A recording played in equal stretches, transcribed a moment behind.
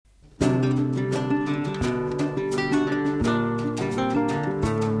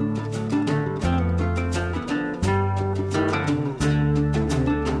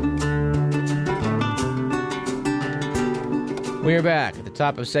we're back. At the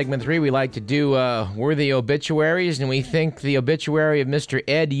top of segment 3, we like to do worthy obituaries, and we think the obituary of Mr.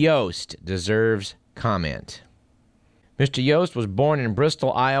 Ed Yost deserves comment. Mr. Yost was born in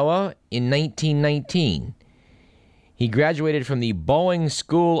Bristol, Iowa in 1919. He graduated from the Boeing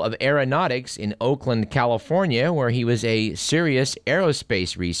School of Aeronautics in Oakland, California, where he was a serious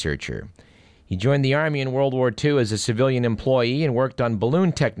aerospace researcher. He joined the Army in World War II as a civilian employee and worked on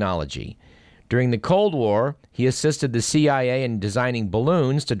balloon technology. During the Cold War, he assisted the CIA in designing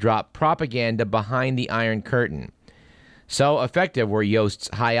balloons to drop propaganda behind the Iron Curtain. So effective were Yost's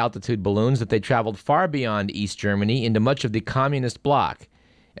high-altitude balloons that they traveled far beyond East Germany into much of the communist bloc.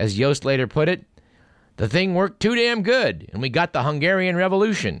 As Yost later put it, the thing worked too damn good, and we got the Hungarian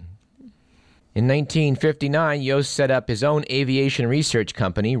Revolution. In 1959, Yost set up his own aviation research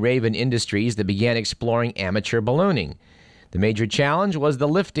company, Raven Industries, that began exploring amateur ballooning. The major challenge was the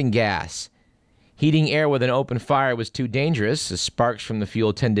lifting gas. Heating air with an open fire was too dangerous, as sparks from the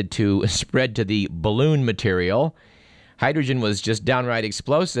fuel tended to spread to the balloon material. Hydrogen was just downright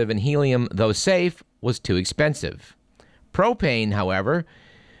explosive, and helium, though safe, was too expensive. Propane, however,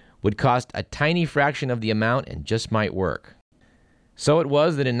 would cost a tiny fraction of the amount and just might work. So it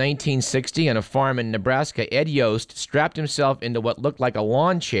was that in 1960, on a farm in Nebraska, Ed Yost strapped himself into what looked like a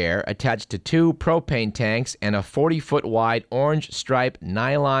lawn chair attached to 2 propane tanks and a 40-foot wide orange stripe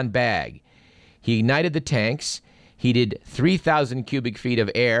nylon bag. He ignited the tanks, heated 3,000 cubic feet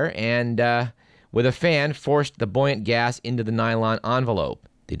of air, and with a fan forced the buoyant gas into the nylon envelope.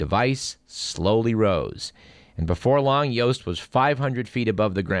 The device slowly rose, and before long, Yost was 500 feet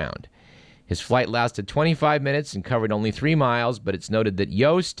above the ground. His flight lasted 25 minutes and covered only 3 miles, but it's noted that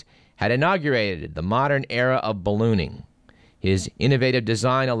Yost had inaugurated the modern era of ballooning. His innovative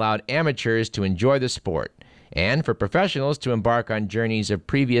design allowed amateurs to enjoy the sport, and for professionals to embark on journeys of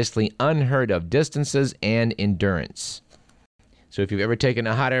previously unheard-of distances and endurance. So if you've ever taken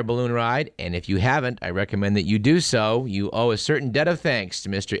a hot air balloon ride, and if you haven't, I recommend that you do so. You owe a certain debt of thanks to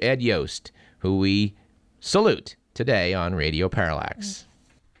Mr. Ed Yost, who we salute today on Radio Parallax.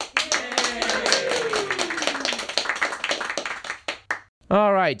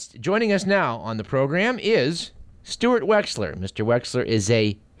 All right, joining us now on the program is Stuart Wexler. Mr. Wexler is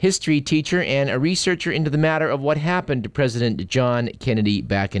a history teacher and a researcher into the matter of what happened to President John Kennedy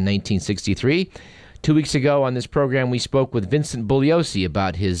back in 1963. 2 weeks ago on this program, we spoke with Vincent Bugliosi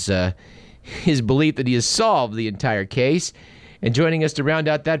about his belief that he has solved the entire case. And joining us to round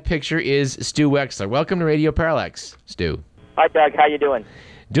out that picture is Stu Wexler. Welcome to Radio Parallax, Stu. Hi, Doug. How you doing?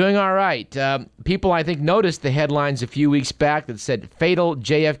 Doing all right. People, I think, noticed the headlines a few weeks back that said fatal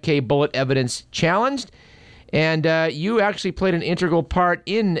JFK bullet evidence challenged. And you actually played an integral part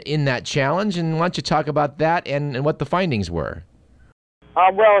in that challenge. And why don't you talk about that and what the findings were?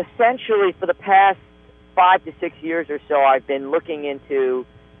 Well, essentially, for the past 5 to 6 years or so, I've been looking into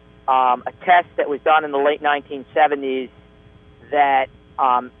a test that was done in the late 1970s that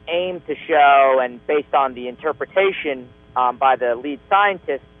aimed to show, and based on the interpretation by the lead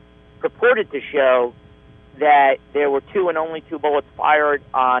scientist, purported to show that there were 2 and only 2 bullets fired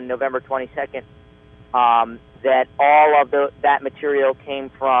on November 22nd, that all of that material came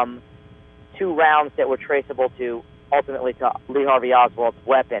from 2 rounds that were traceable ultimately to Lee Harvey Oswald's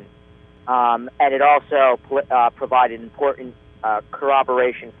weapon. And it also provided important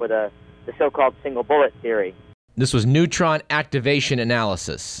corroboration for the so-called single bullet theory. This was neutron activation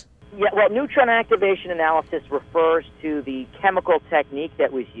analysis. Yeah, well, neutron activation analysis refers to the chemical technique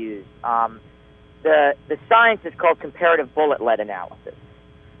that was used. The science is called comparative bullet lead analysis,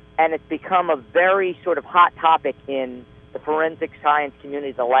 and it's become a very sort of hot topic in the forensic science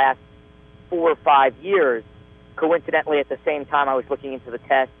community the last 4 or 5 years. Coincidentally, at the same time I was looking into the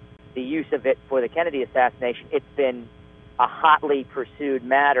test, the use of it for the Kennedy assassination, it's been a hotly pursued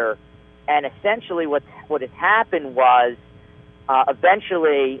matter. And essentially what has happened was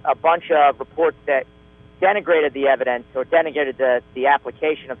eventually a bunch of reports that denigrated the evidence or denigrated the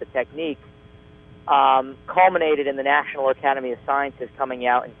application of the technique culminated in the National Academy of Sciences coming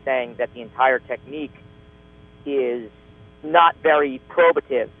out and saying that the entire technique is not very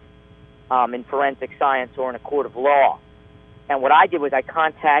probative in forensic science or in a court of law. And what I did was I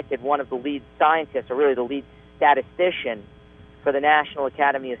contacted one of the lead scientists, or really the lead statistician for the National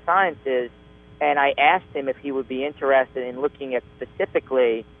Academy of Sciences, and I asked him if he would be interested in looking at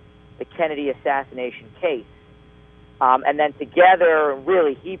specifically the Kennedy assassination case. And then together,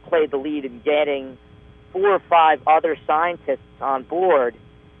 really, he played the lead in getting 4 or 5 other scientists on board,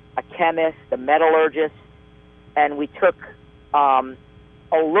 a chemist, a metallurgist, and we took a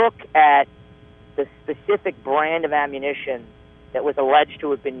look at the specific brand of ammunition that was alleged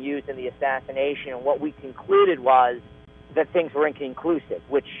to have been used in the assassination. And what we concluded was that things were inconclusive,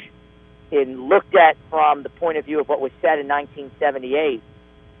 which, in looked at from the point of view of what was said in 1978,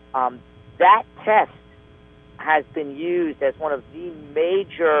 that test has been used as one of the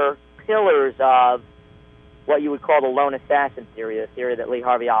major pillars of what you would call the lone assassin theory, the theory that Lee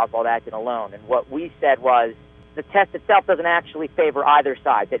Harvey Oswald acted alone. And what we said was the test itself doesn't actually favor either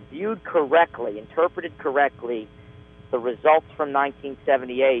side, that viewed correctly, interpreted correctly, the results from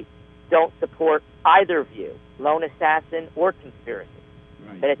 1978 don't support either view, lone assassin or conspiracy,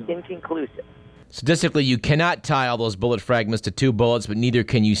 that it's inconclusive. Statistically, you cannot tie all those bullet fragments to two bullets, but neither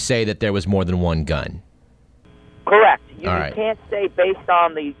can you say that there was more than one gun. Correct. You All right. can't say based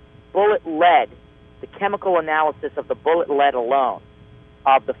on the bullet lead, the chemical analysis of the bullet lead alone,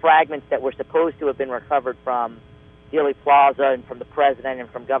 of the fragments that were supposed to have been recovered from Dealey Plaza and from the president and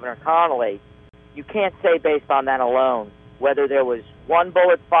from Governor Connolly, you can't say based on that alone whether there was one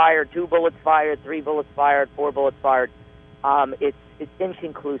bullet fired, two bullets fired, three bullets fired, four bullets fired. It's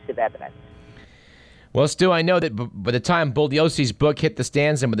inconclusive evidence. Well, Stu, I know that by the time Bugliosi's book hit the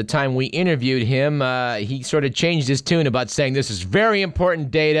stands and by the time we interviewed him, he sort of changed his tune about saying this is very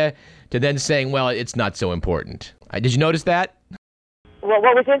important data to then saying, well, it's not so important. Did you notice that? Well,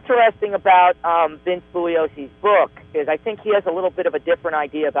 what was interesting about Vince Bugliosi's book is I think he has a little bit of a different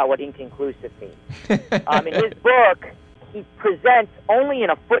idea about what inconclusive means. In his book, he presents, only in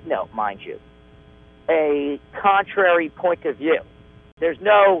a footnote, mind you, a contrary point of view. There's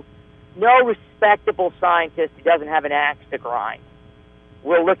no respectable scientist who doesn't have an axe to grind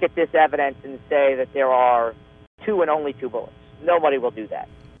will look at this evidence and say that there are two and only two bullets. Nobody will do that.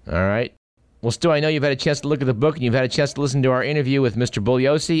 All right. Well, Stu, I know you've had a chance to look at the book and you've had a chance to listen to our interview with Mr.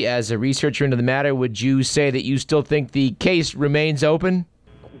 Bugliosi. As a researcher into the matter, would you say that you still think the case remains open?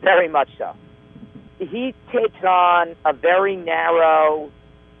 Very much so. He takes on a very narrow,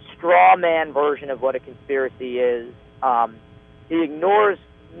 straw man version of what a conspiracy is. He ignores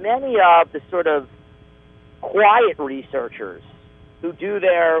many of the sort of quiet researchers who do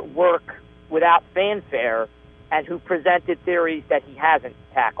their work without fanfare and who presented theories that he hasn't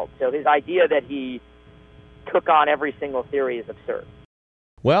tackled. So his idea that he took on every single theory is absurd.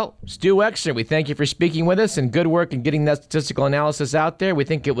 Well, Stu Wexler, we thank you for speaking with us and good work in getting that statistical analysis out there. We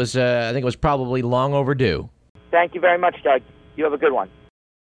think it was, probably long overdue. Thank you very much, Doug. You have a good one.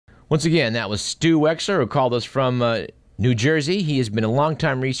 Once again, that was Stu Wexler, who called us from New Jersey. He has been a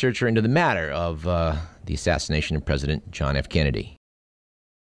longtime researcher into the matter of the assassination of President John F. Kennedy.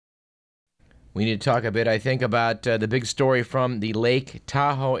 We need to talk a bit, I think, about the big story from the Lake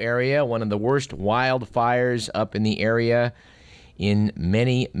Tahoe area, one of the worst wildfires up in the area in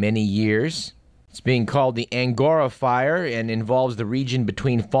many, many years. It's being called the Angora Fire and involves the region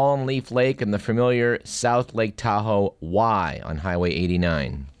between Fallen Leaf Lake and the familiar South Lake Tahoe Y on Highway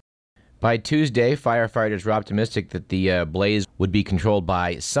 89. By Tuesday, firefighters were optimistic that the blaze would be controlled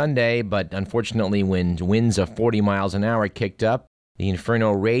by Sunday, but unfortunately when winds of 40 miles an hour kicked up, the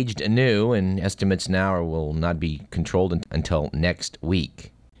inferno raged anew, and estimates now will not be controlled until next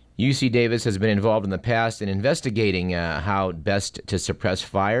week. UC Davis has been involved in the past in investigating how best to suppress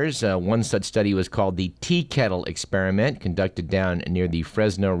fires. One such study was called the Tea Kettle Experiment, conducted down near the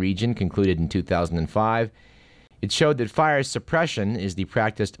Fresno region, concluded in 2005. It showed that fire suppression is the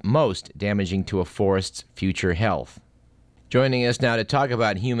practice most damaging to a forest's future health. Joining us now to talk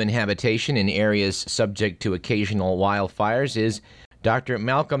about human habitation in areas subject to occasional wildfires is Dr.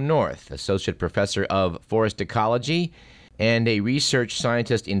 Malcolm North, Associate Professor of Forest Ecology and a research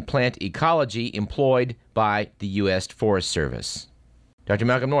scientist in plant ecology employed by the U.S. Forest Service. Dr.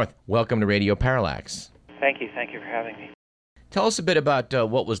 Malcolm North, welcome to Radio Parallax. Thank you for having me. Tell us a bit about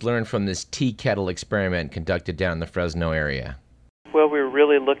what was learned from this tea kettle experiment conducted down in the Fresno area. Well, we were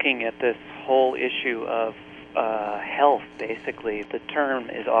really looking at this whole issue of health, basically. The term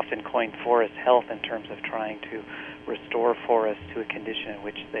is often coined forest health in terms of trying to restore forests to a condition in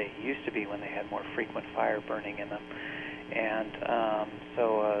which they used to be when they had more frequent fire burning in them. And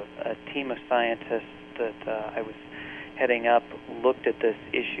so a team of scientists that I was heading up looked at this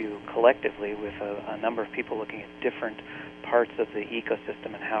issue collectively with a number of people looking at different parts of the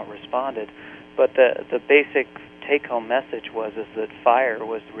ecosystem and how it responded. But the basic take-home message was that fire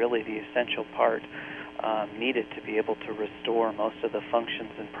was really the essential part needed to be able to restore most of the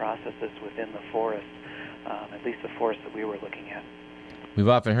functions and processes within the forest, at least the forest that we were looking at. We've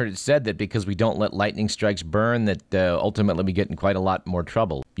often heard it said that because we don't let lightning strikes burn, that ultimately we get in quite a lot more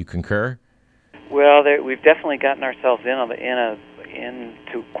trouble. You concur? Well, we've definitely gotten ourselves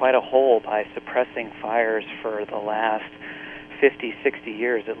into quite a hole by suppressing fires for the last 50, 60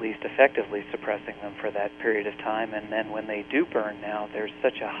 years, at least effectively suppressing them for that period of time. And then when they do burn now, there's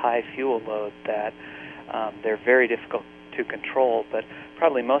such a high fuel load that they're very difficult to control, but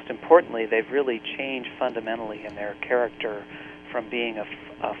probably most importantly, they've really changed fundamentally in their character from being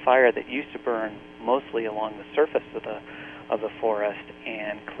a fire that used to burn mostly along the surface of the forest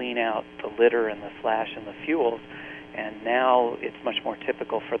and clean out the litter and the slash and the fuels, and now it's much more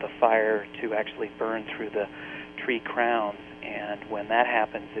typical for the fire to actually burn through the tree crowns, and when that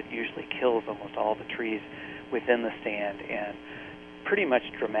happens, it usually kills almost all the trees within the stand and pretty much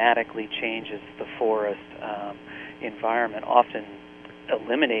dramatically changes the forest environment, often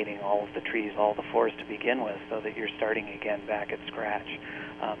eliminating all of the trees, all the forest to begin with, so that you're starting again back at scratch.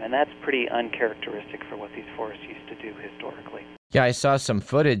 And that's pretty uncharacteristic for what these forests used to do historically. Yeah, I saw some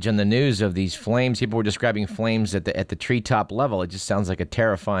footage on the news of these flames. People were describing flames at the treetop level. It just sounds like a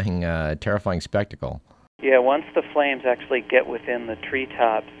terrifying spectacle. Yeah, once the flames actually get within the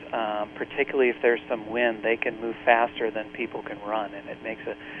treetops, particularly if there's some wind, they can move faster than people can run, and it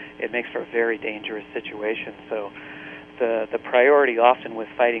makes for a very dangerous situation. So the priority often with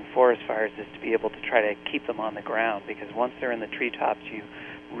fighting forest fires is to be able to try to keep them on the ground, because once they're in the treetops, you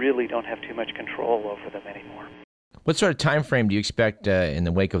really don't have too much control over them anymore. What sort of time frame do you expect in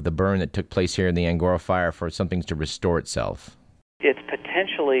the wake of the burn that took place here in the Angora fire for something to restore itself? It's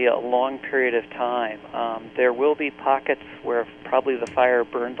potentially a long period of time. There will be pockets where probably the fire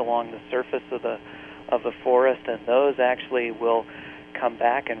burned along the surface of the forest, and those actually will come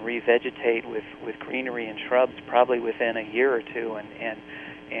back and revegetate with greenery and shrubs probably within a year or two,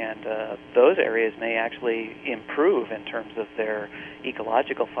 and those areas may actually improve in terms of their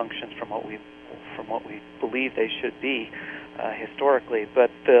ecological functions from what we believe they should be historically. But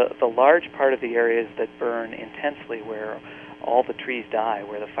the large part of the areas that burn intensely, where all the trees die,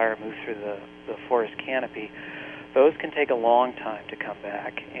 where the fire moves through the forest canopy, those can take a long time to come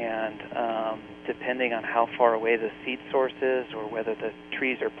back, and depending on how far away the seed source is or whether the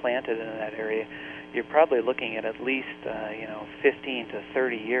trees are planted in that area, you're probably looking at least 15 to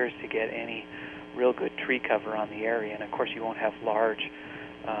 30 years to get any real good tree cover on the area. And of course, you won't have large,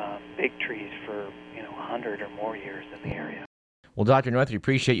 big trees for 100 or more years in the area. Well, Dr. North, we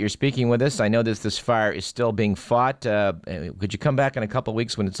appreciate your speaking with us. I know that this fire is still being fought. Could you come back in a couple of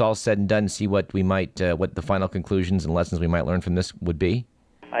weeks when it's all said and done and see what what the final conclusions and lessons we might learn from this would be?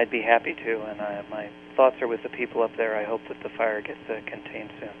 I'd be happy to, and my thoughts are with the people up there. I hope that the fire gets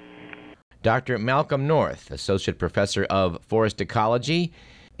contained soon. Dr. Malcolm North, Associate Professor of Forest Ecology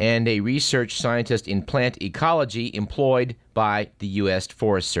and a research scientist in plant ecology employed by the U.S.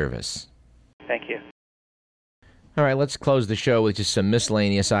 Forest Service. Thank you. All right, let's close the show with just some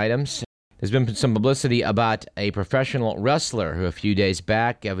miscellaneous items. There's been some publicity about a professional wrestler who a few days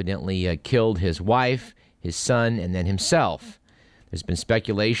back evidently killed his wife, his son, and then himself. There's been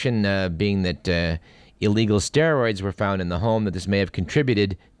speculation being that illegal steroids were found in the home, that this may have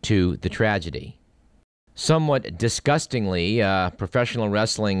contributed to the tragedy. Somewhat disgustingly, professional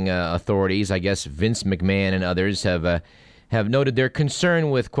wrestling authorities, I guess Vince McMahon and others, have noted their concern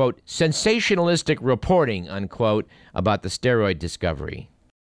with, quote, sensationalistic reporting, unquote, about the steroid discovery.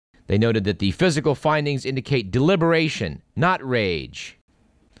 They noted that the physical findings indicate deliberation, not rage.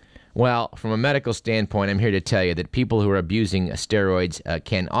 Well, from a medical standpoint, I'm here to tell you that people who are abusing steroids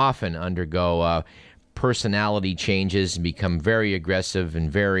can often undergo personality changes and become very aggressive and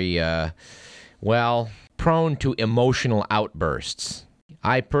very, prone to emotional outbursts.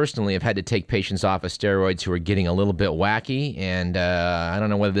 I personally have had to take patients off of steroids who are getting a little bit wacky, and I don't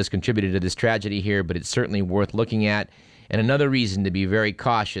know whether this contributed to this tragedy here, but it's certainly worth looking at, and another reason to be very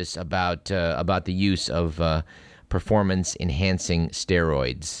cautious about the use of performance-enhancing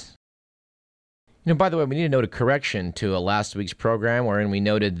steroids. By the way, we need to note a correction to last week's program wherein we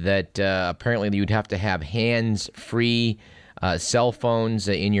noted that apparently you'd have to have hands-free cell phones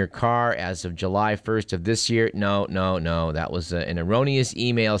in your car as of July 1st of this year. No. That was an erroneous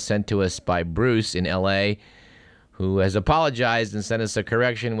email sent to us by Bruce in L.A., who has apologized and sent us a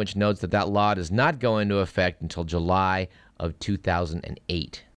correction which notes that law does not go into effect until July of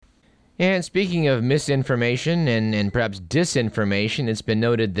 2008. And speaking of misinformation and perhaps disinformation, it's been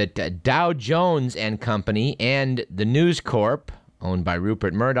noted that Dow Jones and Company and the News Corp, owned by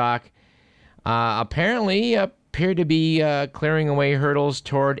Rupert Murdoch, apparently appear to be clearing away hurdles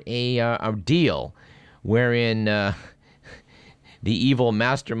toward a deal wherein the evil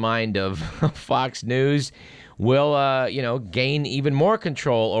mastermind of Fox News will, gain even more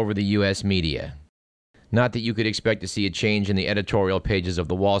control over the U.S. media. Not that you could expect to see a change in the editorial pages of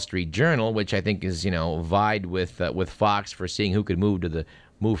the Wall Street Journal, which I think is, vied with Fox for seeing who could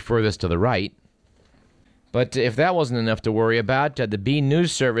move furthest to the right. But if that wasn't enough to worry about, the Bean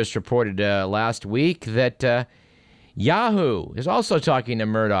News Service reported last week that Yahoo is also talking to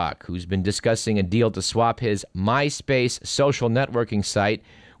Murdoch, who's been discussing a deal to swap his MySpace social networking site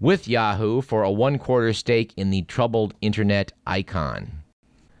with Yahoo for a 1/4 stake in the troubled internet icon.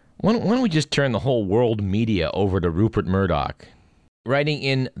 Why don't we just turn the whole world media over to Rupert Murdoch? Writing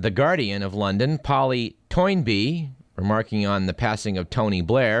in The Guardian of London, Polly Toynbee, remarking on the passing of Tony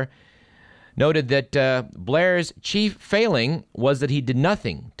Blair, noted that Blair's chief failing was that he did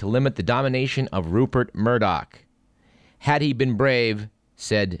nothing to limit the domination of Rupert Murdoch. Had he been brave,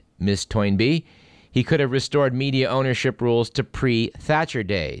 said Miss Toynbee, he could have restored media ownership rules to pre-Thatcher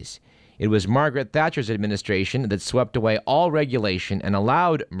days. It was Margaret Thatcher's administration that swept away all regulation and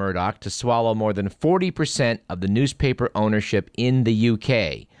allowed Murdoch to swallow more than 40% of the newspaper ownership in the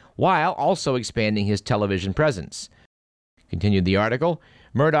UK, while also expanding his television presence. Continued the article,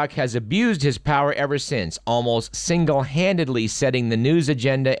 Murdoch has abused his power ever since, almost single-handedly setting the news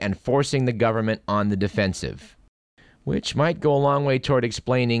agenda and forcing the government on the defensive. Which might go a long way toward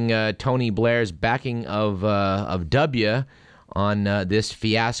explaining Tony Blair's backing of W on this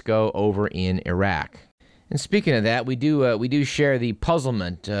fiasco over in Iraq. And speaking of that, we do share the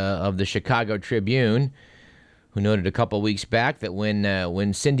puzzlement of the Chicago Tribune, who noted a couple weeks back that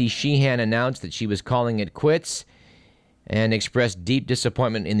when Cindy Sheehan announced that she was calling it quits and expressed deep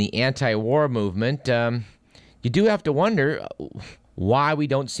disappointment in the anti-war movement, you do have to wonder why we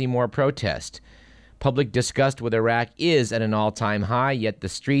don't see more protest. Public disgust with Iraq is at an all-time high, yet the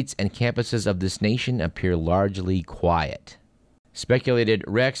streets and campuses of this nation appear largely quiet. Speculated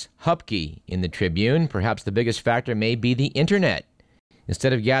Rex Hupke in the Tribune, perhaps the biggest factor may be the internet.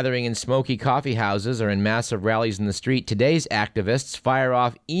 Instead of gathering in smoky coffee houses or in massive rallies in the street, today's activists fire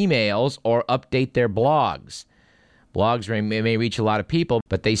off emails or update their blogs. Blogs may reach a lot of people,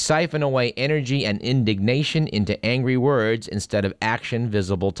 but they siphon away energy and indignation into angry words instead of action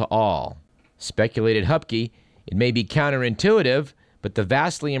visible to all. Speculated Hupke, it may be counterintuitive, but the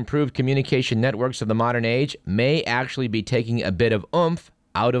vastly improved communication networks of the modern age may actually be taking a bit of oomph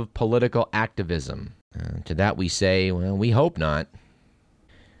out of political activism. To that we say, well, we hope not.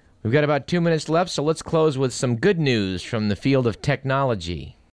 We've got about 2 minutes left, so let's close with some good news from the field of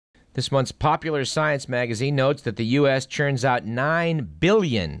technology. This month's Popular Science magazine notes that the U.S. churns out 9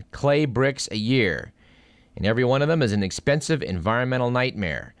 billion clay bricks a year, and every one of them is an expensive environmental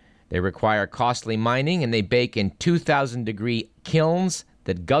nightmare. They require costly mining, and they bake in 2,000-degree kilns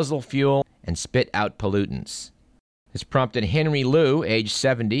that guzzle fuel and spit out pollutants. This prompted Henry Liu, age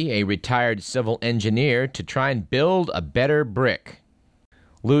 70, a retired civil engineer, to try and build a better brick.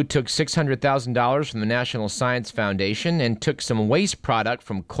 Liu took $600,000 from the National Science Foundation and took some waste product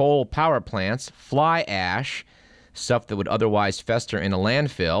from coal power plants, fly ash, stuff that would otherwise fester in a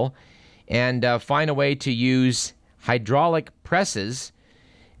landfill, and find a way to use hydraulic presses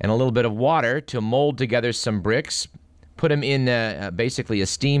and a little bit of water to mold together some bricks, put them in basically a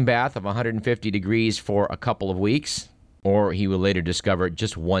steam bath of 150 degrees for a couple of weeks, or he will later discover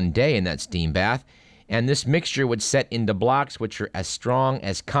just one day in that steam bath, and this mixture would set into blocks which are as strong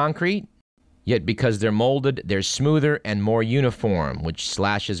as concrete, yet because they're molded, they're smoother and more uniform, which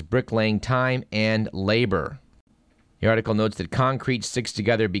slashes bricklaying time and labor. The article notes that concrete sticks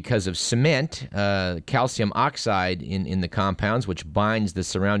together because of cement, calcium oxide in the compounds, which binds the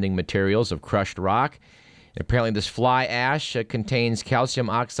surrounding materials of crushed rock. And apparently this fly ash contains calcium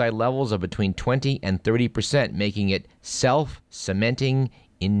oxide levels of between 20 and 30%, making it self-cementing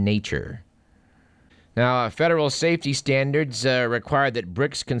in nature. Now, federal safety standards require that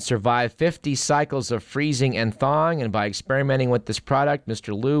bricks can survive 50 cycles of freezing and thawing, and by experimenting with this product,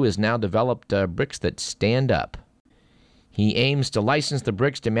 Mr. Liu has now developed bricks that stand up. He aims to license the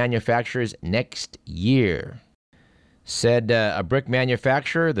bricks to manufacturers next year. Said a brick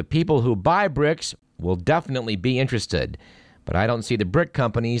manufacturer, the people who buy bricks will definitely be interested, but I don't see the brick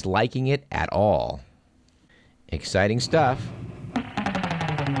companies liking it at all. Exciting stuff.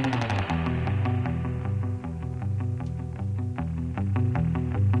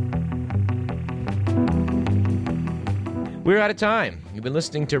 We're out of time. You've been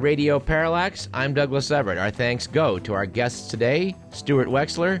listening to Radio Parallax. I'm Douglas Everett. Our thanks go to our guests today, Stuart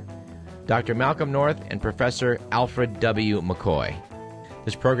Wexler, Dr. Malcolm North, and Professor Alfred W. McCoy.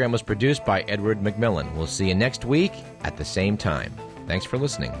 This program was produced by Edward McMillan. We'll see you next week at the same time. Thanks for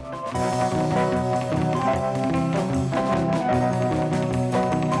listening.